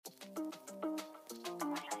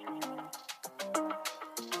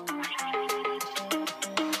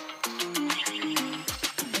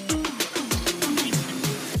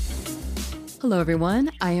Hello,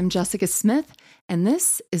 everyone. I am Jessica Smith, and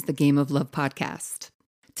this is the Game of Love podcast.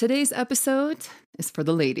 Today's episode is for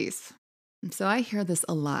the ladies. So I hear this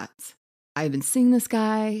a lot. I've been seeing this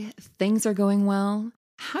guy, things are going well.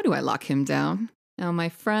 How do I lock him down? Now, my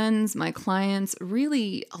friends, my clients,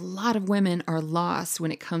 really a lot of women are lost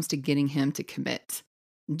when it comes to getting him to commit.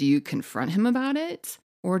 Do you confront him about it,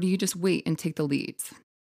 or do you just wait and take the lead?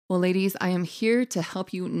 Well, ladies, I am here to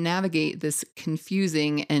help you navigate this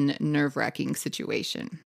confusing and nerve-wracking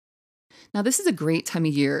situation. Now, this is a great time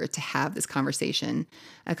of year to have this conversation.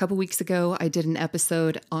 A couple weeks ago, I did an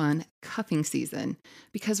episode on cuffing season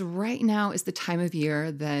because right now is the time of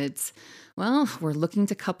year that, well, we're looking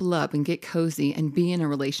to couple up and get cozy and be in a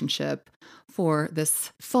relationship for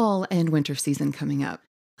this fall and winter season coming up.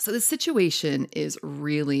 So the situation is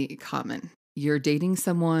really common. You're dating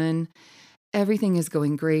someone. Everything is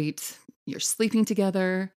going great. You're sleeping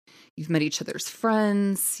together. You've met each other's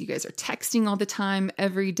friends. You guys are texting all the time,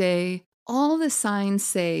 every day. All the signs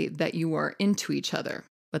say that you are into each other.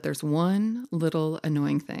 But there's one little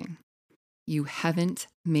annoying thing. You haven't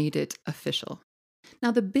made it official.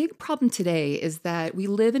 Now, the big problem today is that we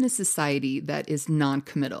live in a society that is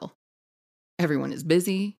non-committal. Everyone is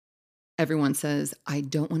busy. Everyone says, I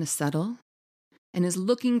don't want to settle, and is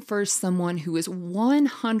looking for someone who is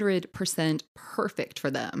 100% perfect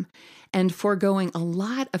for them and foregoing a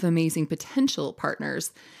lot of amazing potential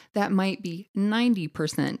partners that might be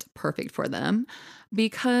 90% perfect for them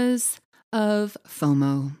because of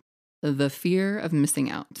FOMO, the fear of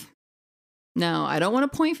missing out. Now, I don't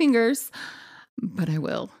want to point fingers, but I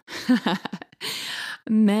will.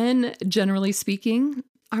 Men, generally speaking,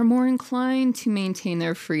 are more inclined to maintain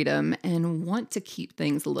their freedom and want to keep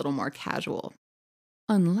things a little more casual.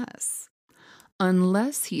 Unless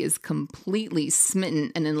he is completely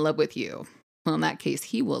smitten and in love with you. Well, in that case,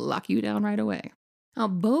 he will lock you down right away. Now,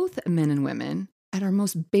 both men and women, at our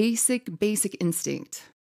most basic instinct,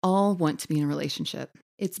 all want to be in a relationship.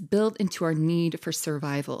 It's built into our need for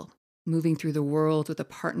survival. Moving through the world with a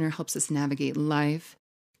partner helps us navigate life,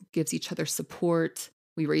 gives each other support.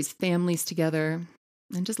 We raise families together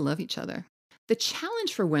and just love each other. The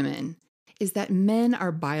challenge for women is that men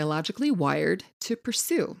are biologically wired to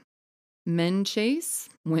pursue. Men chase,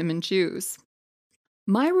 women choose.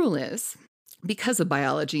 My rule is, because of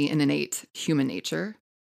biology and innate human nature,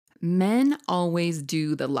 men always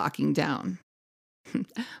do the locking down.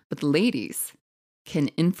 But ladies can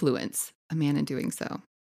influence a man in doing so.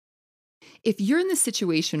 If you're in this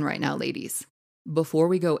situation right now, ladies, before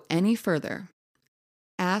we go any further,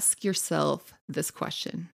 ask yourself this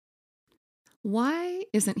question. Why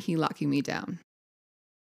isn't he locking me down?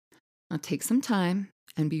 Now take some time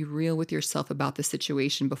and be real with yourself about the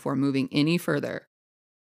situation before moving any further.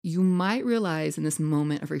 You might realize in this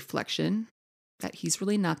moment of reflection that he's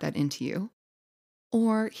really not that into you,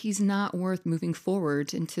 or he's not worth moving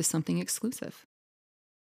forward into something exclusive.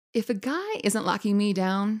 If a guy isn't locking me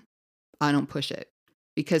down, I don't push it.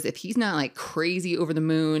 Because if he's not like crazy over the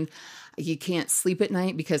moon, he can't sleep at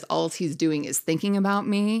night because all he's doing is thinking about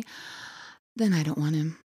me, then I don't want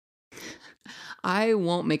him. I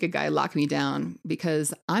won't make a guy lock me down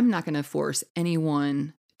because I'm not going to force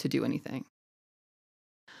anyone to do anything.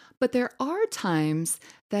 But there are times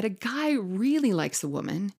that a guy really likes a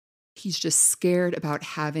woman. He's just scared about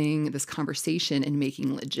having this conversation and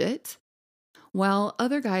making legit. While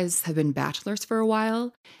other guys have been bachelors for a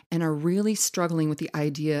while and are really struggling with the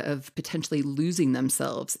idea of potentially losing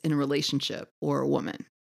themselves in a relationship or a woman.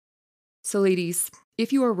 So ladies,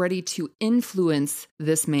 if you are ready to influence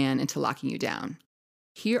this man into locking you down,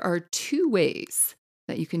 here are 2 ways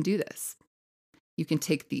that you can do this. You can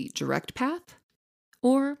take the direct path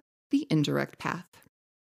or the indirect path.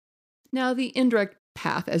 Now, the indirect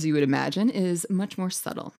path, as you would imagine, is much more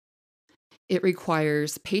subtle. It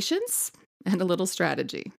requires patience and a little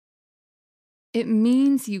strategy. It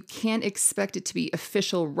means you can't expect it to be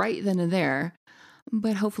official right then and there,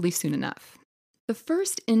 but hopefully soon enough. The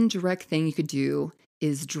first indirect thing you could do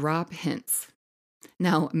is drop hints.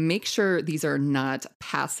 Now, make sure these are not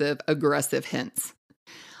passive-aggressive hints.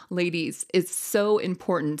 Ladies, it's so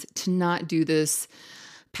important to not do this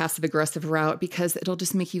passive-aggressive route because it'll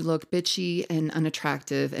just make you look bitchy and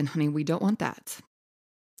unattractive, and honey, we don't want that.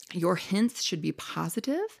 Your hints should be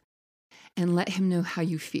positive and let him know how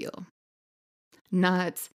you feel.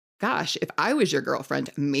 Not, gosh, if I was your girlfriend,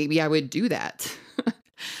 maybe I would do that.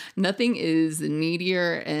 Nothing is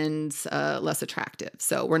needier and less attractive.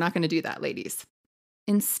 So we're not going to do that, ladies.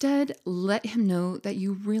 Instead, let him know that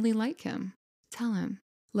you really like him. Tell him.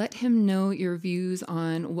 Let him know your views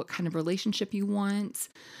on what kind of relationship you want,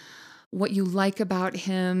 what you like about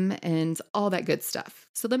him, and all that good stuff.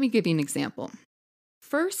 So let me give you an example.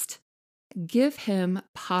 First, give him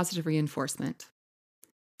positive reinforcement.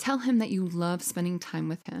 Tell him that you love spending time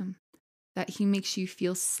with him, that he makes you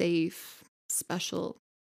feel safe, special,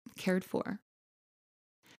 cared for.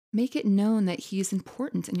 Make it known that he is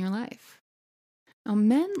important in your life. Now,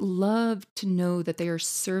 men love to know that they are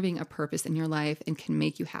serving a purpose in your life and can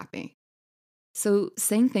make you happy. So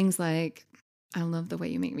saying things like, I love the way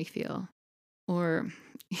you make me feel, or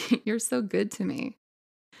you're so good to me.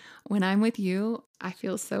 When I'm with you, I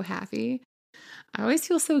feel so happy. I always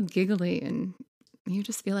feel so giggly and you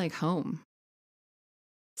just feel like home.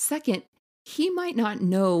 Second, he might not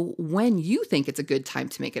know when you think it's a good time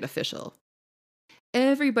to make it official.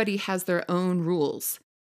 Everybody has their own rules.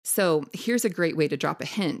 So here's a great way to drop a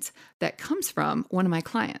hint that comes from one of my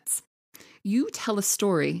clients. You tell a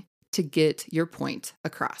story to get your point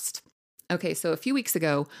across. Okay, so a few weeks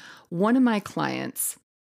ago, one of my clients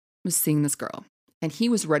was seeing this girl, and he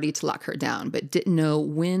was ready to lock her down, but didn't know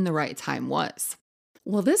when the right time was.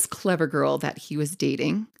 Well, this clever girl that he was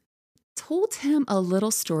dating told him a little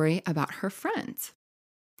story about her friend.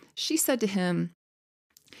 She said to him,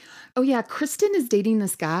 oh yeah, Kristen is dating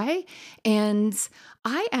this guy. And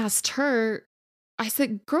I asked her, I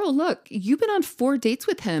said, girl, look, you've been on 4 dates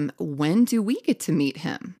with him. When do we get to meet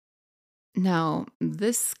him? Now,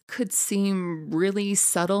 this could seem really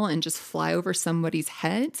subtle and just fly over somebody's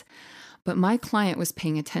head, but my client was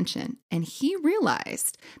paying attention and he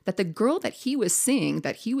realized that the girl that he was seeing,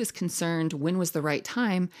 that he was concerned when was the right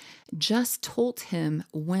time, just told him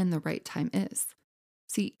when the right time is.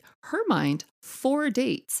 See, her mind, 4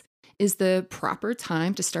 dates is the proper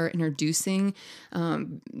time to start introducing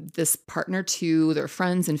this partner to their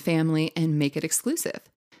friends and family and make it exclusive.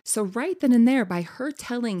 So right then and there, by her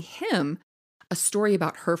telling him a story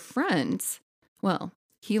about her friends, well,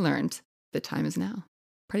 he learned the time is now.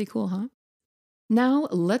 Pretty cool, huh? Now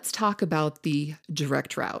let's talk about the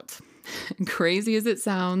direct route. Crazy as it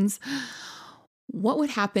sounds, what would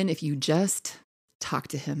happen if you just talked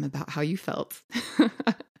to him about how you felt?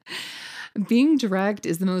 Being direct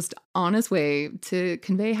is the most honest way to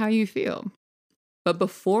convey how you feel. But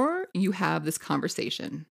before you have this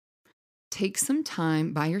conversation, take some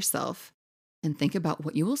time by yourself and think about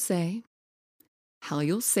what you will say, how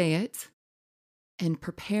you'll say it, and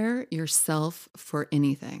prepare yourself for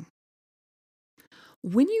anything.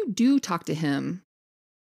 When you do talk to him,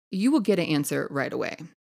 you will get an answer right away.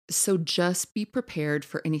 So just be prepared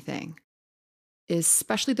for anything,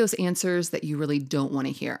 especially those answers that you really don't want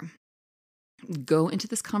to hear. Go into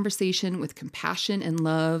this conversation with compassion and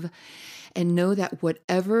love and know that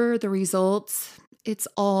whatever the results, it's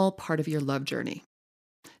all part of your love journey.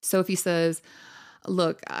 So if he says,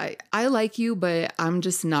 look, I like you, but I'm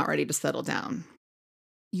just not ready to settle down.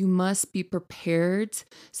 You must be prepared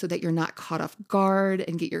so that you're not caught off guard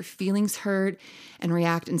and get your feelings hurt and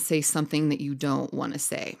react and say something that you don't want to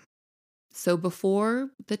say. So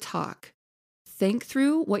before the talk, think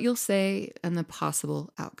through what you'll say and the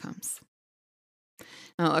possible outcomes.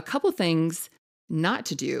 Now, a couple things not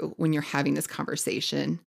to do when you're having this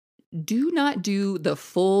conversation. Do not do the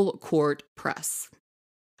full court press.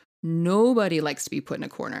 Nobody likes to be put in a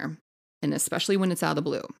corner, and especially when it's out of the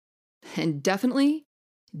blue. And definitely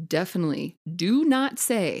do not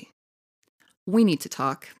say, we need to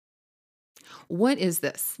talk. What is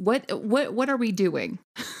this? What are we doing?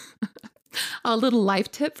 A little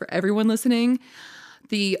life tip for everyone listening.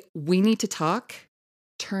 The we need to talk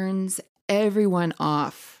turns everyone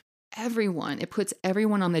off. Everyone. It puts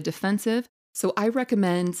everyone on the defensive. So I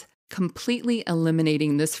recommend completely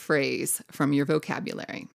eliminating this phrase from your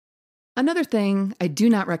vocabulary. Another thing I do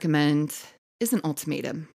not recommend is an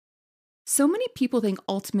ultimatum. So many people think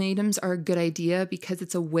ultimatums are a good idea because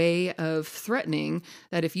it's a way of threatening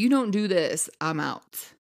that if you don't do this, I'm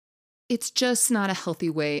out. It's just not a healthy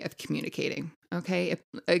way of communicating, okay?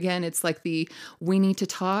 Again, it's like the we need to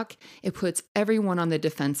talk. It puts everyone on the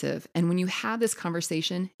defensive. And when you have this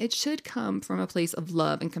conversation, it should come from a place of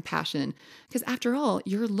love and compassion because after all,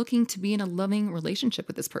 you're looking to be in a loving relationship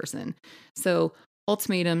with this person. So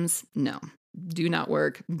ultimatums, no, do not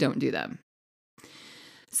work. Don't do them.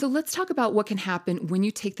 So let's talk about what can happen when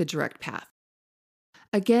you take the direct path.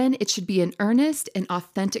 Again, it should be an earnest and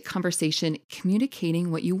authentic conversation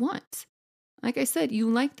communicating what you want. Like I said, you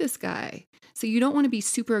like this guy, so you don't want to be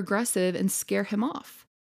super aggressive and scare him off.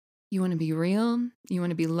 You want to be real, you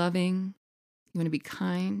want to be loving, you want to be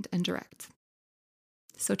kind and direct.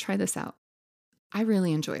 So try this out. I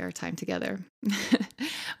really enjoy our time together.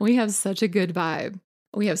 We have such a good vibe.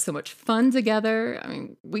 We have so much fun together. I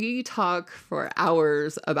mean, we talk for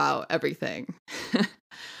hours about everything.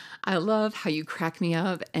 I love how you crack me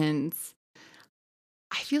up, and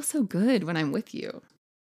I feel so good when I'm with you.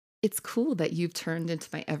 It's cool that you've turned into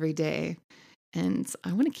my everyday, and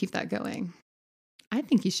I want to keep that going. I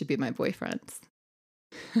think you should be my boyfriend.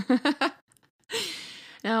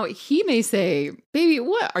 Now, he may say, "Baby,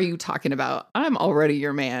 what are you talking about? I'm already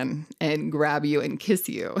your man," and grab you and kiss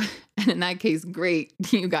you. And in that case, great,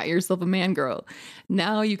 you got yourself a man girl.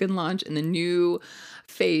 Now you can launch in the new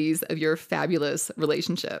phase of your fabulous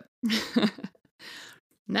relationship.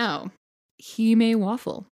 Now, he may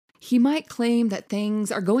waffle. He might claim that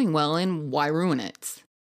things are going well and why ruin it?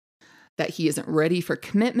 That he isn't ready for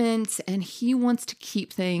commitment and he wants to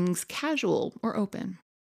keep things casual or open.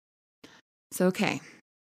 So, okay,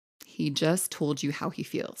 he just told you how he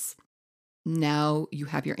feels. Now you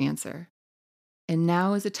have your answer. And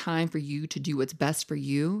now is a time for you to do what's best for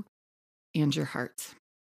you and your heart.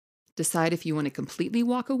 Decide if you want to completely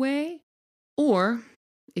walk away or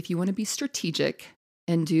if you want to be strategic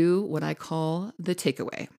and do what I call the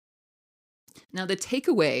takeaway. Now, the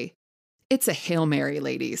takeaway, it's a Hail Mary,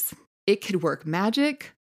 ladies. It could work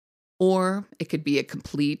magic or it could be a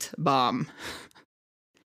complete bomb.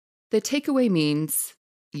 The takeaway means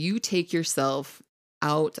you take yourself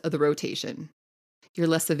out of the rotation. You're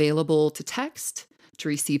less available to text, to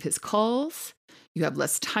receive his calls. You have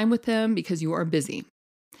less time with him because you are busy.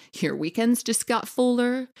 Your weekends just got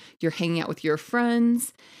fuller. You're hanging out with your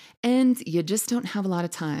friends, and you just don't have a lot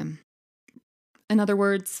of time. In other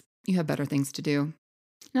words, you have better things to do.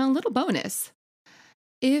 Now, a little bonus.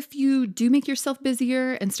 If you do make yourself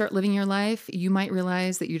busier and start living your life, you might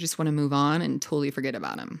realize that you just want to move on and totally forget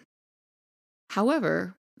about him.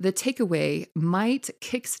 However, the takeaway might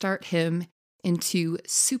kickstart him into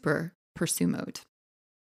super pursue mode.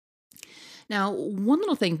 Now, one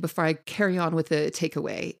little thing before I carry on with the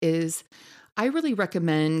takeaway is I really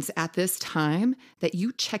recommend at this time that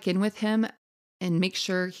you check in with him and make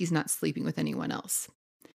sure he's not sleeping with anyone else.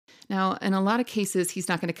 Now, in a lot of cases, he's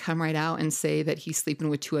not going to come right out and say that he's sleeping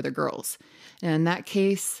with two other girls. And in that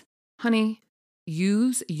case, honey,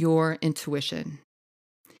 use your intuition.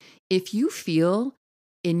 If you feel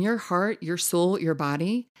in your heart, your soul, your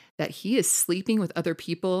body, that he is sleeping with other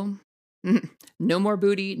people, no more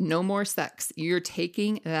booty, no more sex. You're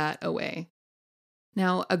taking that away.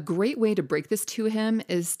 Now, a great way to break this to him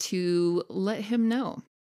is to let him know.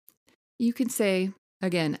 You can say,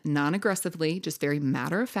 again, non-aggressively, just very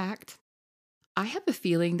matter of fact, I have a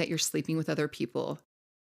feeling that you're sleeping with other people,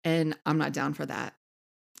 and I'm not down for that.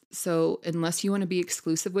 So unless you want to be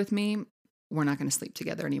exclusive with me, we're not going to sleep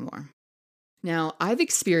together anymore. Now, I've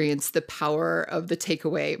experienced the power of the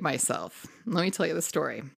takeaway myself. Let me tell you the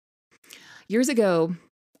story. Years ago,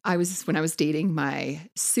 when I was dating my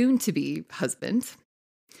soon-to-be husband,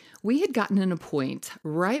 we had gotten in a point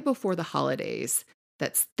right before the holidays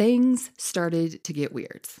that things started to get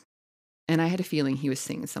weird. And I had a feeling he was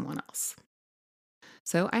seeing someone else.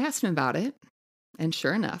 So I asked him about it. And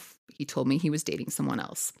sure enough, he told me he was dating someone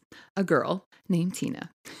else, a girl named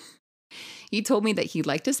Tina. He told me that he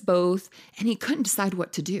liked us both and he couldn't decide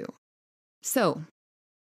what to do. So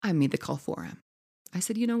I made the call for him. I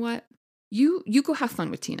said, you know what? You go have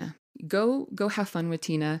fun with Tina. Go have fun with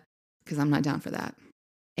Tina because I'm not down for that.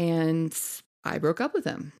 And I broke up with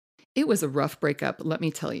him. It was a rough breakup, let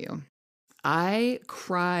me tell you. I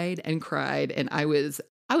cried and cried and I was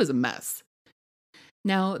a mess.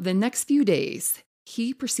 Now, the next few days,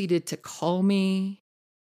 he proceeded to call me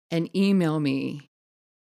and email me.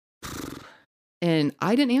 And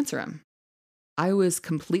I didn't answer him. I was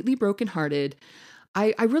completely brokenhearted.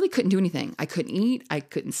 I really couldn't do anything. I couldn't eat. I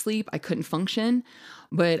couldn't sleep. I couldn't function.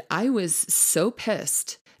 But I was so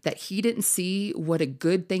pissed that he didn't see what a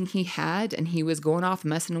good thing he had and he was going off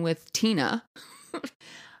messing with Tina.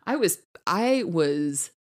 I was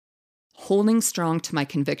holding strong to my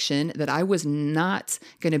conviction that I was not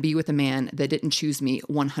going to be with a man that didn't choose me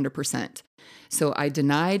 100%. So I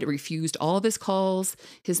denied, refused all of his calls,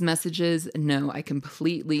 his messages. No, I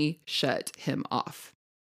completely shut him off.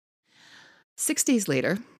 6 days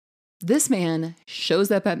later, this man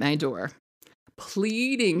shows up at my door,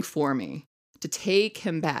 pleading for me to take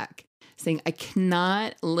him back, saying, I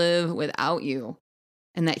cannot live without you,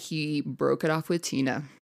 and that he broke it off with Tina.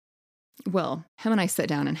 Well, him and I sat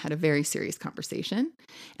down and had a very serious conversation,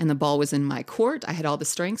 and the ball was in my court. I had all the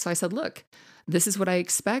strength, so I said, look, this is what I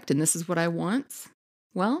expect, and this is what I want.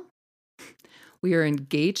 Well, we were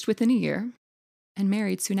engaged within a year and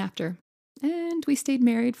married soon after. And we stayed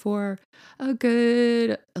married for a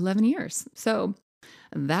good 11 years. So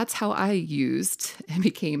that's how I used and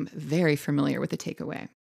became very familiar with the takeaway.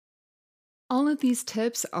 All of these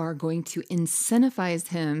tips are going to incentivize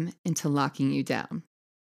him into locking you down.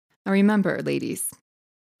 Now remember, ladies,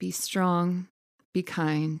 be strong, be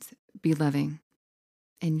kind, be loving,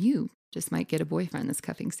 and you just might get a boyfriend this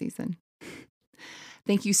cuffing season.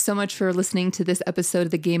 Thank you so much for listening to this episode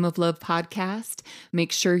of the Game of Love podcast.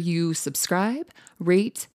 Make sure you subscribe,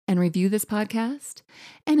 rate, and review this podcast.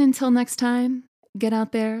 And until next time, get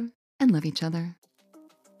out there and love each other.